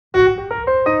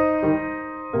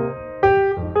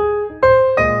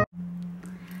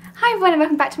everyone and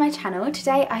welcome back to my channel.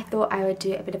 Today I thought I would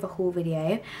do a bit of a haul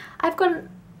video. I've gone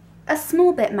a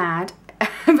small bit mad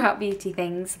about beauty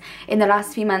things in the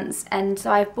last few months, and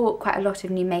so I've bought quite a lot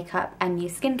of new makeup and new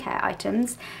skincare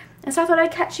items. And so I thought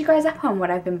I'd catch you guys up on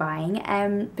what I've been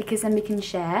buying, because then we can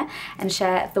share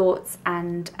thoughts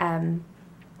and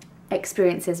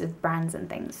experiences with brands and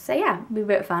things. So yeah, it'll be a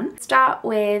bit of fun. Start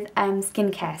with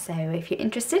skincare, so if you're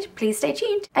interested, please stay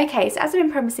tuned. Okay, so as I've been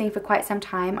promising for quite some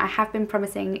time, I have been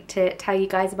promising to tell you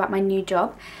guys about my new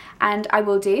job, and I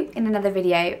will do in another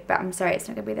video, but I'm sorry it's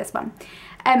not going to be this one.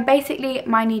 Basically,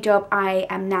 my new job, I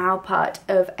am now part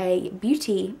of a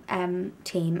beauty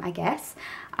team, I guess.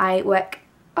 I work,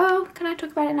 oh, can I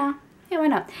talk about it now? Yeah, why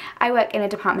not? I work in a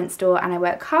department store, and I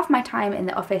work half my time in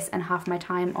the office and half my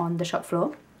time on the shop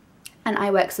floor. And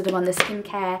I work sort of on the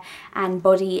skincare and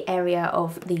body area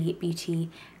of the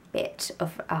beauty bit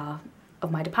of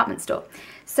my department store.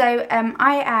 So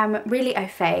I am really au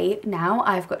fait now.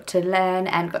 I've got to learn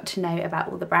and got to know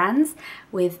about all the brands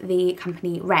with the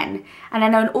company Ren. And I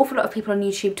know an awful lot of people on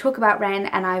YouTube talk about Ren,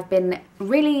 and I've been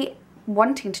really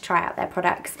wanting to try out their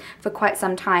products for quite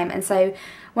some time. And so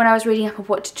when I was reading up of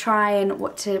what to try and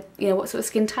what to, you know, what sort of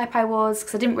skin type I was,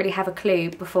 because I didn't really have a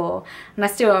clue before, and I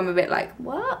still am a bit like,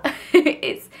 what?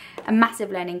 It's a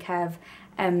massive learning curve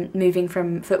moving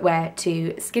from footwear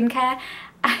to skincare,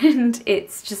 and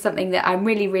it's just something that I'm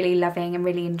really loving and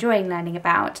really enjoying learning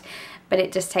about, but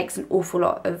it just takes an awful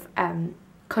lot of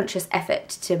conscious effort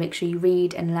to make sure you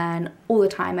read and learn all the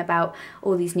time about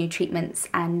all these new treatments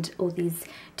and all these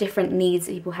different needs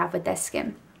that people have with their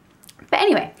skin. But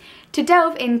anyway, to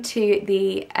delve into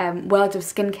the world of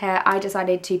skincare, I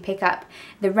decided to pick up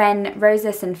the Ren Rosa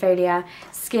Senfolia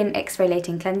Skin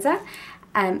Exfoliating Cleanser.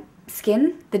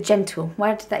 The Gentle,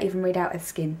 why did that even read out as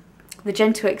skin? The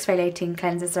Gentle Exfoliating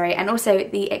Cleanser, sorry, and also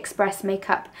the Express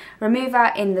Makeup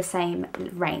Remover in the same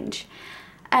range.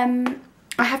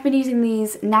 I have been using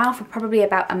these now for probably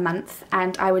about a month,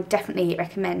 and I would definitely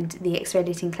recommend the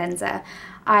exfoliating cleanser.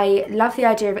 I love the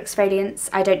idea of exfoliants.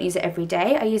 I don't use it every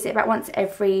day. I use it about once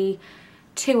every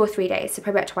 2 or 3 days, so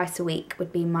probably about twice a week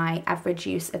would be my average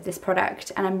use of this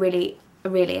product, and I'm really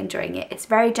enjoying it. It's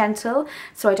very gentle,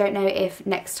 so I don't know if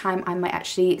next time I might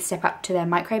actually step up to their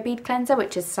microbead cleanser,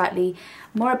 which is slightly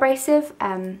more abrasive,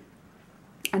 and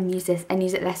use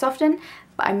it less often.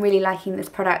 But I'm really liking this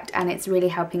product, and it's really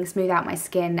helping smooth out my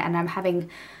skin, and I'm having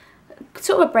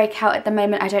sort of a breakout at the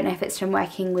moment. I don't know if it's from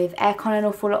working with aircon an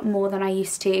awful lot more than I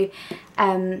used to,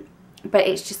 but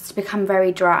it's just become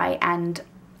very dry, and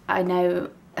I know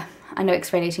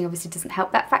exfoliating obviously doesn't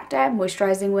help that factor,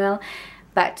 moisturising will,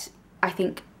 but I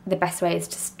think the best way is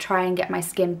to try and get my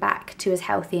skin back to as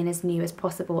healthy and as new as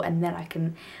possible, and then I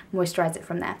can moisturise it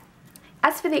from there.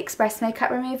 As for the Express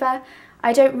Makeup Remover,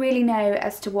 I don't really know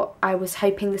as to what I was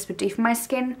hoping this would do for my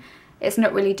skin. It's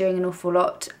not really doing an awful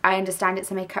lot. I understand it's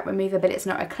a makeup remover, but it's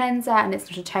not a cleanser, and it's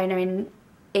not a toner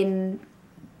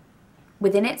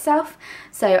within itself,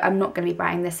 so I'm not going to be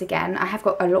buying this again. I have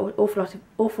got an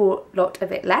awful lot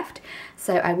of it left,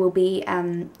 so I will be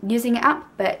using it up,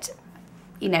 but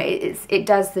you know, it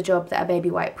does the job that a baby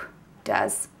wipe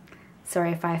does. Sorry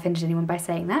if I offended anyone by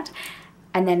saying that.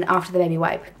 And then after the baby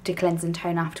wipe, to cleanse and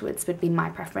tone afterwards would be my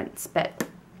preference, but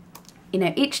you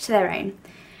know, each to their own.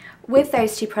 With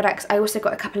those two products, I also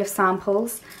got a couple of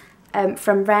samples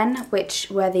from Ren, which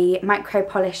were the Micro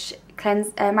Polish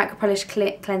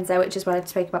Cleanser, which is what I've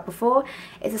spoken about before.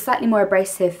 It's a slightly more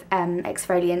abrasive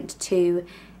exfoliant to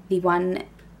the one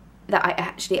that I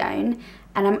actually own,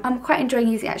 and I'm quite enjoying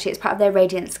using it actually. It's part of their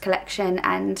Radiance collection,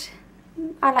 and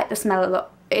I like the smell a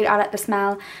lot. I like the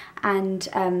smell, and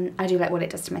I do like what it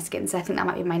does to my skin, so I think that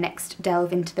might be my next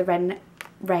delve into the Ren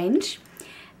range.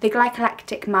 The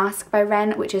Glycolactic Mask by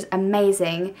Ren, which is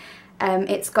amazing.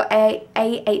 It's got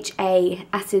AHA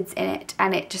acids in it,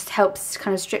 and it just helps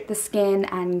kind of strip the skin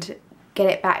and get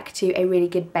it back to a really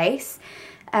good base.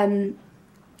 And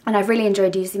I've really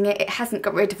enjoyed using it. It hasn't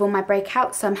got rid of all my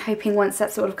breakouts, so I'm hoping once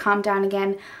that's sort of calmed down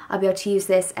again, I'll be able to use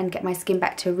this and get my skin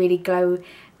back to a really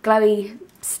glowy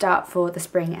start for the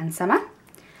spring and summer.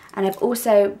 And I've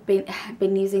also been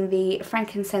using the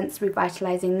Frankincense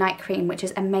Revitalizing Night Cream, which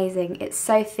is amazing. It's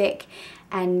so thick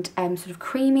and sort of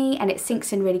creamy, and it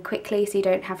sinks in really quickly, so you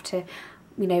don't have to,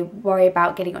 you know, worry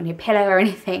about getting it on your pillow or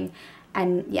anything.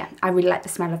 And yeah, I really like the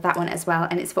smell of that one as well,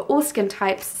 and it's for all skin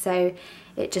types, so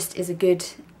it just is a good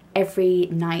every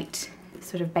night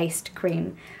sort of based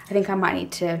cream. I think I might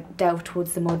need to delve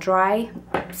towards the more dry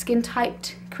skin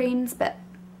typed creams, but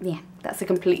yeah, that's a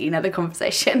completely another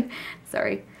conversation.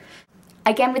 Sorry.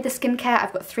 Again, with the skincare,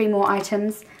 I've got 3 more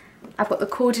items. I've got the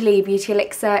Caudalie Beauty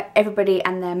Elixir. Everybody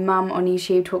and their mum on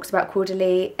YouTube talks about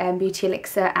Caudalie Beauty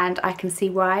Elixir, and I can see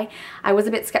why. I was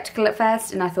a bit sceptical at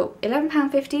first and I thought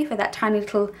 £11.50 for that tiny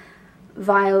little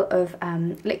vial of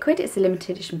liquid. It's a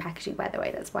limited edition packaging, by the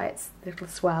way, that's why it's little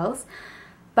swirls.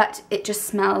 But it just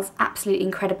smells absolutely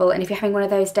incredible, and if you're having one of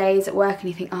those days at work and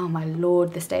you think, oh my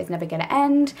lord, this day is never going to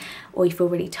end, or you feel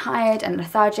really tired and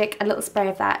lethargic, a little spray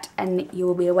of that and you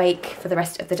will be awake for the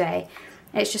rest of the day.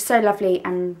 And it's just so lovely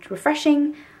and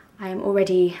refreshing. I am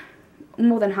already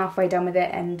more than halfway done with it,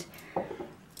 and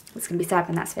it's going to be sad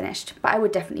when that's finished, but I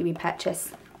would definitely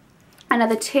repurchase.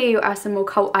 Another two are some more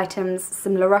cult items,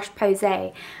 some La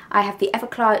Roche-Posay. I have the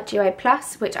Everclar Duo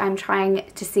Plus, which I'm trying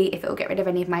to see if it will get rid of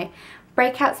any of my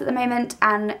breakouts at the moment,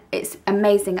 and it's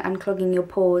amazing at unclogging your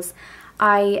pores.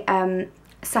 I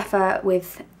suffer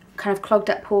with kind of clogged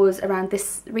up pores around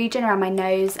this region, around my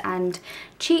nose and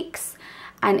cheeks,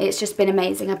 and it's just been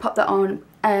amazing. I pop that on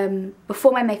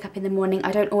before my makeup in the morning.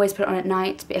 I don't always put it on at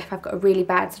night, but if I've got a really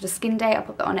bad sort of skin day, I'll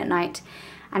pop that on at night,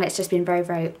 and it's just been very,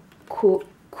 very cool.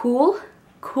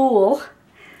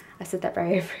 I said that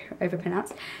very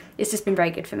overpronounced. It's just been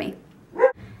very good for me.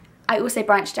 I also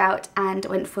branched out and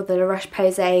went for the La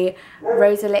Roche-Posay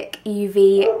Rosalic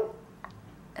UV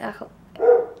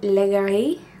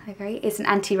Legerie. It's an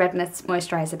anti-redness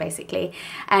moisturiser basically,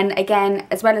 and again,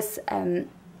 as well as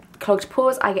clogged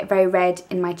pores, I get very red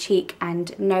in my cheek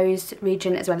and nose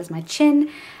region as well as my chin.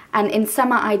 And in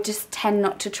summer I just tend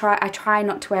not to I try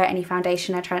not to wear any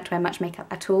foundation, I try not to wear much makeup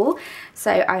at all.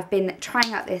 So I've been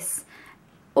trying out this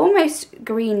almost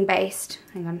green based,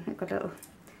 hang on, I've got a little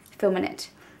film in it,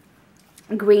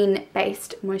 green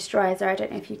based moisturiser. I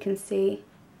don't know if you can see,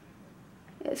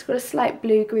 it's got a slight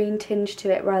blue-green tinge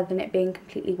to it rather than it being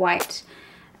completely white.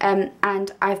 And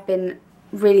I've been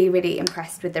really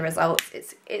impressed with the results.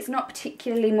 It's not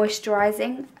particularly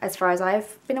moisturising as far as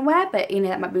I've been aware, but you know,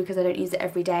 that might be because I don't use it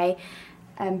every day.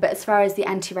 But as far as the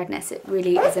anti-redness, it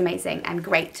really is amazing and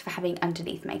great for having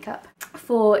underneath makeup.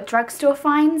 For drugstore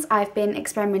finds, I've been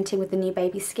experimenting with the new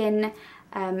Baby Skin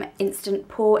Instant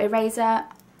Pore Eraser.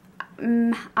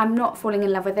 I'm not falling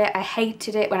in love with it. I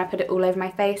hated it when I put it all over my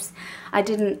face. I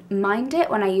didn't mind it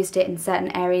when I used it in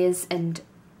certain areas and,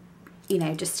 you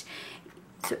know, just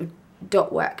sort of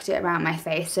dot worked it around my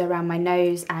face, so around my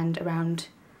nose and around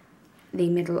the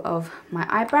middle of my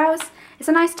eyebrows. It's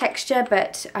a nice texture,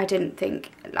 but I didn't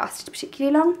think it lasted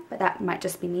particularly long, but that might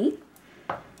just be me.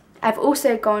 I've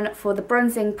also gone for the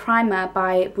Bronzing Primer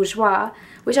by Bourjois,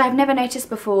 which I've never noticed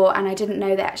before, and I didn't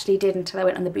know they actually did until I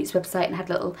went on the Boots website and had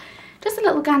just a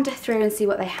little gander through and see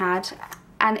what they had.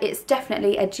 And it's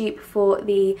definitely a dupe for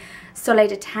the Soleil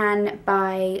de Tan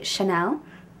by Chanel.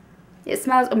 It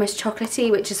smells almost chocolatey,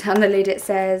 which is on the lid it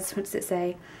says, what does it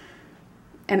say?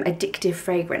 Addictive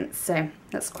fragrance, so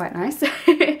that's quite nice.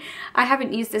 I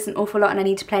haven't used this an awful lot and I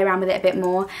need to play around with it a bit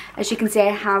more. As you can see,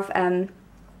 I have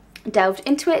delved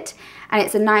into it, and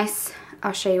it's a nice,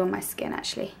 I'll show you on my skin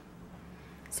actually.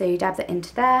 So you dab that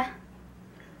into there,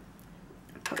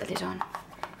 put the lid on.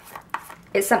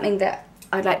 It's something that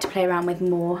I'd like to play around with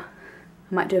more.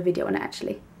 I might do a video on it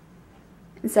actually.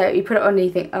 So you put it on and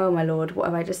you think, oh my lord, what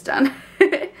have I just done?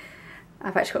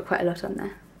 I've actually got quite a lot on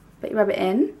there. But you rub it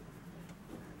in.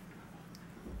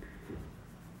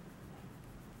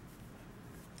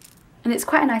 And it's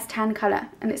quite a nice tan colour,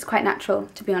 and it's quite natural,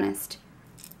 to be honest.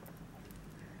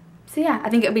 So yeah, I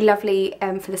think it would be lovely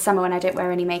for the summer when I don't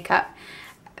wear any makeup.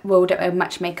 Well, don't wear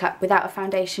much makeup without a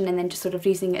foundation, and then just sort of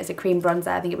using it as a cream bronzer.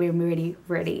 I think it would be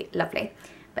really lovely.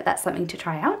 But that's something to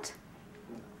try out.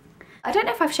 I don't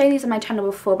know if I've shown these on my channel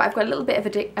before, but I've got a little bit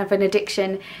of an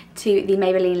addiction to the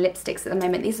Maybelline lipsticks at the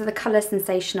moment. These are the Colour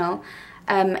Sensational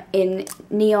in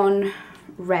Neon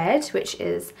Red, which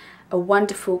is a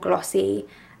wonderful glossy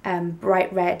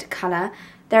bright red colour.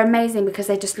 They're amazing because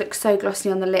they just look so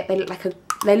glossy on the lip. They look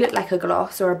like a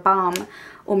gloss or a balm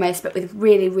almost, but with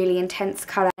really intense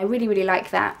colour. I really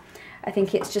like that. I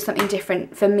think it's just something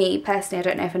different for me personally. I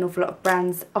don't know if an awful lot of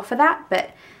brands offer that,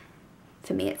 but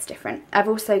for me it's different. I've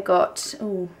also got,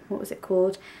 oh, what was it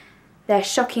called? Their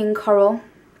Shocking Coral,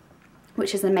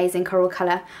 which is an amazing coral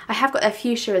colour. I have got their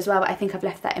Fuchsia as well, but I think I've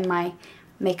left that in my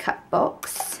makeup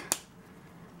box.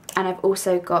 And I've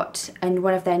also got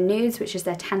one of their nudes, which is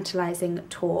their Tantalising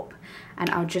Taupe. And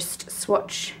I'll just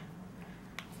swatch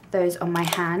those on my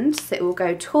hand. So it will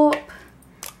go taupe,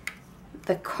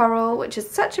 the coral, which is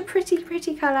such a pretty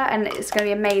colour, and it's going to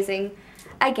be amazing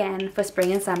again for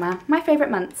spring and summer, my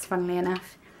favourite months, funnily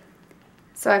enough.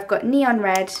 So I've got Neon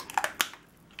Red,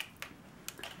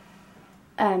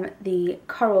 the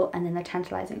coral, and then the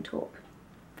Tantalising Taupe.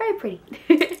 Very pretty.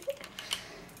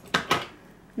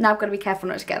 Now I've got to be careful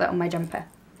not to get that on my jumper.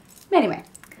 Anyway,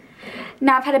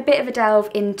 now I've had a bit of a delve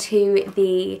into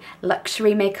the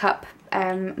luxury makeup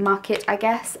market, I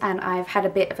guess, and I've had a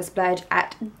bit of a splurge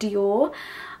at Dior.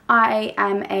 I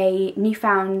am a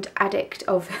newfound addict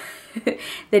of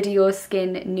the Dior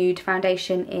Skin Nude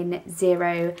Foundation in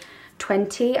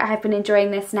 020. I have been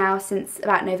enjoying this now since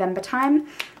about November time.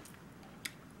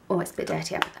 Oh, it's a bit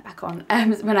dirty, I put that back on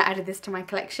when I added this to my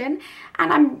collection.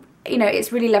 And you know,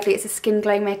 it's really lovely. It's a skin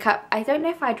glow makeup. I don't know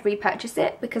if I'd repurchase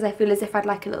it because I feel as if I'd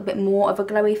like a little bit more of a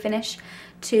glowy finish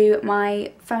to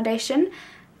my foundation.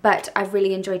 But I've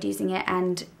really enjoyed using it,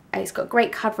 and it's got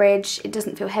great coverage. It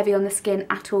doesn't feel heavy on the skin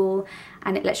at all,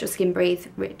 and it lets your skin breathe,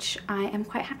 which I am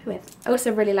quite happy with. I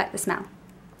also really like the smell.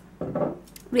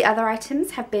 The other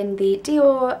items have been the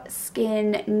Dior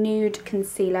Skin Nude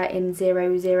Concealer in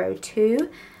 002,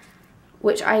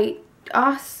 which I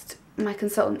asked my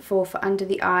consultant for under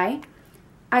the eye.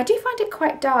 I do find it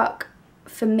quite dark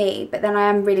for me, but then I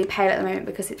am really pale at the moment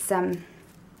because it's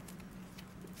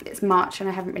March and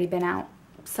I haven't really been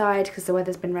outside because the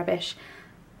weather's been rubbish.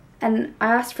 And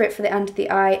I asked for it for the under the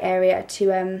eye area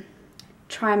to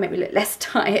try and make me look less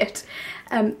tired,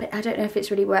 but I don't know if it's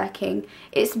really working.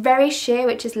 It's very sheer,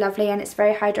 which is lovely, and it's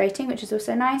very hydrating, which is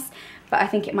also nice, but I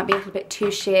think it might be a little bit too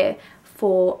sheer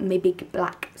for my big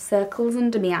black circles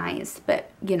under my eyes, but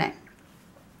you know,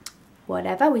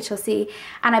 whatever, we shall see.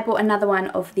 And I bought another one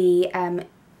of the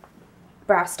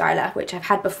brow styler, which I've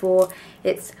had before.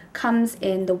 It comes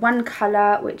in the one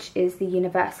colour, which is the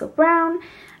universal brown,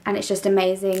 and it's just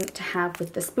amazing to have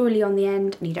with the spoolie on the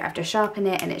end, and you don't have to sharpen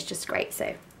it, and it's just great.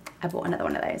 So I bought another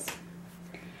one of those.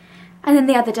 And then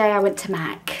the other day I went to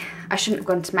MAC. I shouldn't have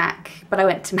gone to MAC, but I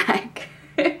went to MAC.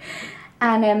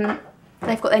 And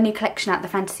they've got their new collection out, the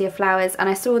Fantasy of Flowers, and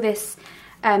I saw this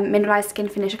mineralized skin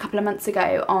finish a couple of months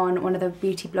ago on one of the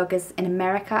beauty bloggers in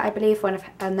America, I believe,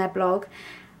 on their blog,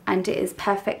 and it is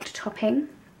perfect topping.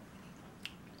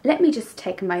 Let me just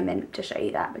take a moment to show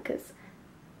you that because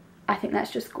I think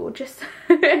that's just gorgeous.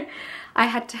 I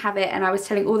had to have it, and I was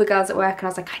telling all the girls at work, and I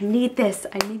was like, I need this,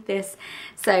 I need this.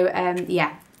 So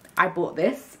yeah, I bought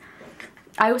this.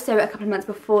 I also, a couple of months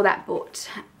before that, bought,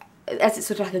 as it's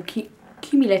sort of like a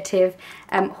cumulative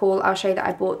haul, I'll show you that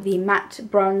I bought the matte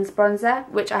bronze bronzer,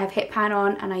 which I have hit pan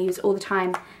on and I use all the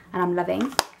time and I'm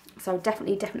loving. So I'll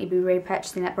definitely be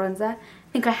repurchasing that bronzer.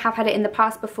 I think I have had it in the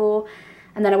past before,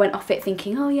 and then I went off it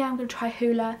thinking, oh yeah, I'm going to try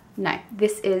Hoola. No,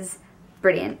 this is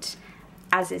brilliant,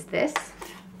 as is this.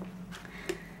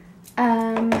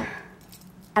 And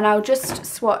I'll just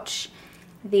swatch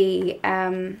the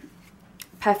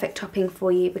perfect topping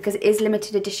for you because it is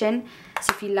limited edition,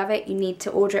 so if you love it you need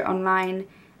to order it online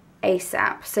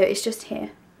ASAP. So it's just here.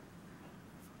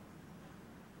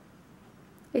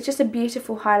 It's just a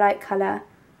beautiful highlight colour,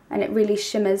 and it really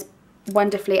shimmers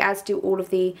wonderfully, as do all of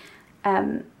the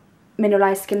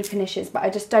mineralized skin finishes, but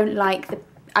I just don't like the,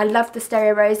 I love the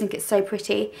Stereo Rose, I think it's so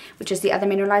pretty, which is the other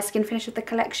mineralized skin finish of the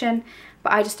collection,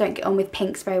 but I just don't get on with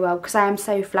pinks very well because I am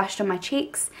so flushed on my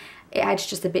cheeks. It adds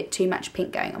just a bit too much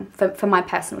pink going on for my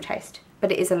personal taste, but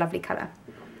it is a lovely colour.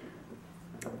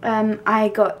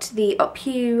 I got the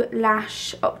Opu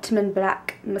Lash Optimum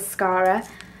Black Mascara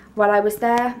while I was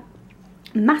there.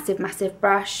 Massive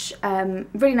brush,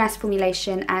 really nice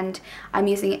formulation, and I'm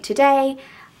using it today.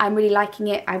 I'm really liking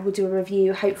it. I will do a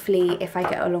review hopefully if I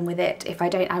get along with it. If I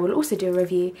don't, I will also do a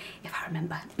review if I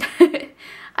remember.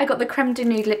 I got the Creme de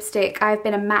Nude lipstick. I've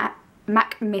been a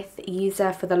MAC Myth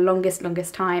user for the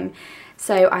longest time,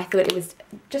 so I thought it was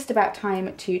just about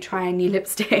time to try a new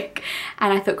lipstick,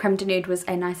 and I thought Creme de Nude was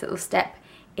a nice little step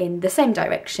in the same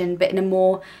direction, but in a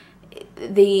more,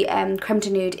 the Creme de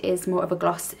Nude is more of a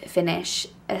gloss finish.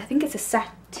 I think it's a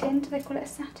satin, do they call it a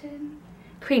satin?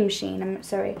 Cream sheen, I'm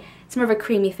sorry. It's more of a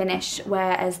creamy finish,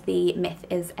 whereas the Myth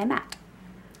is a matte.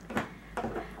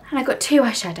 And I got two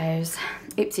eyeshadows.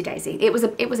 Oopsie daisy. It was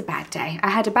a bad day. I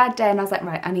had a bad day and I was like,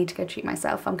 right, I need to go treat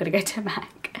myself. I'm gonna go to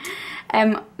MAC.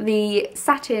 The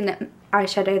satin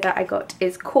eyeshadow that I got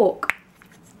is Cork,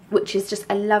 which is just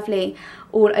a lovely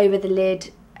all over the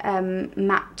lid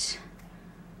matte.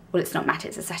 Well, it's not matte,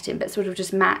 it's a satin, but sort of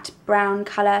just matte brown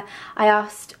colour. I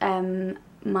asked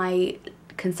my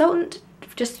consultant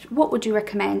just what would you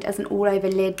recommend as an all over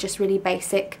lid, just really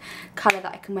basic colour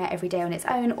that I can wear every day on its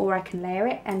own, or I can layer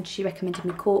it, and she recommended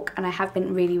me Cork, and I have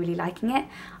been really liking it.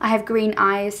 I have green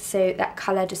eyes, so that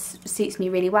colour just suits me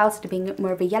really well, so being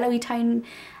more of a yellowy tone,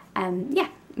 yeah,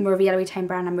 more of a yellowy tone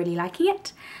brown, I'm really liking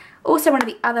it. Also, one of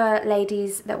the other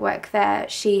ladies that work there,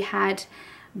 she had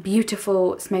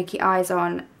beautiful smoky eyes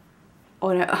on.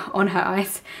 on her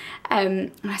eyes.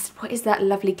 And I said, what is that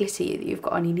lovely glitter that you've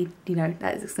got on? You need, you know,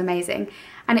 that looks amazing.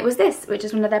 And it was this, which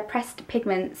is one of their pressed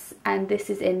pigments, and this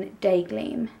is in Day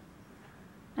Gleam.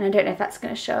 And I don't know if that's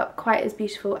going to show up quite as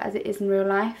beautiful as it is in real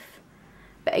life.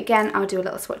 But again, I'll do a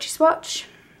little swatchy swatch.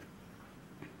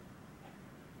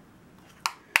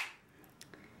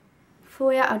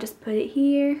 For you, I'll just put it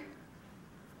here.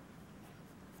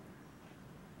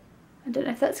 I don't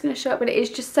know if that's going to show up, but it is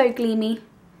just so gleamy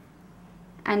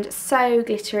and so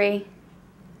glittery.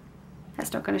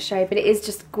 That's not going to show, but it is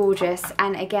just gorgeous.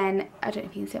 And again, I don't know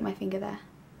if you can see my finger there.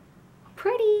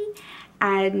 Pretty.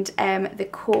 And the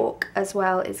cork as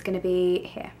well is going to be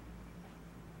here.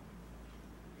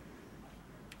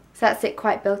 So that's it,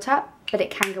 quite built up, but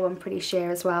it can go on pretty sheer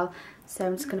as well. So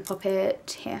I'm just going to pop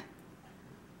it here.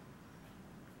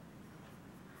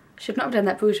 Should not have done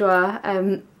that bourgeois.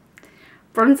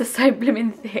 Bronzer so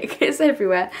blooming thick, it's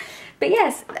everywhere. But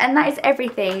yes, and that is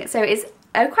everything. So it's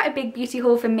quite a big beauty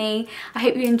haul for me. I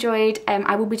hope you enjoyed.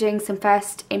 I will be doing some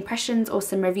first impressions or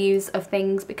some reviews of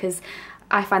things because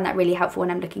I find that really helpful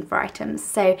when I'm looking for items.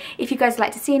 So if you guys would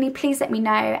like to see any, please let me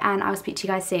know, and I'll speak to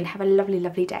you guys soon. Have a lovely,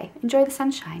 lovely day. Enjoy the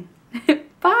sunshine.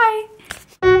 Bye!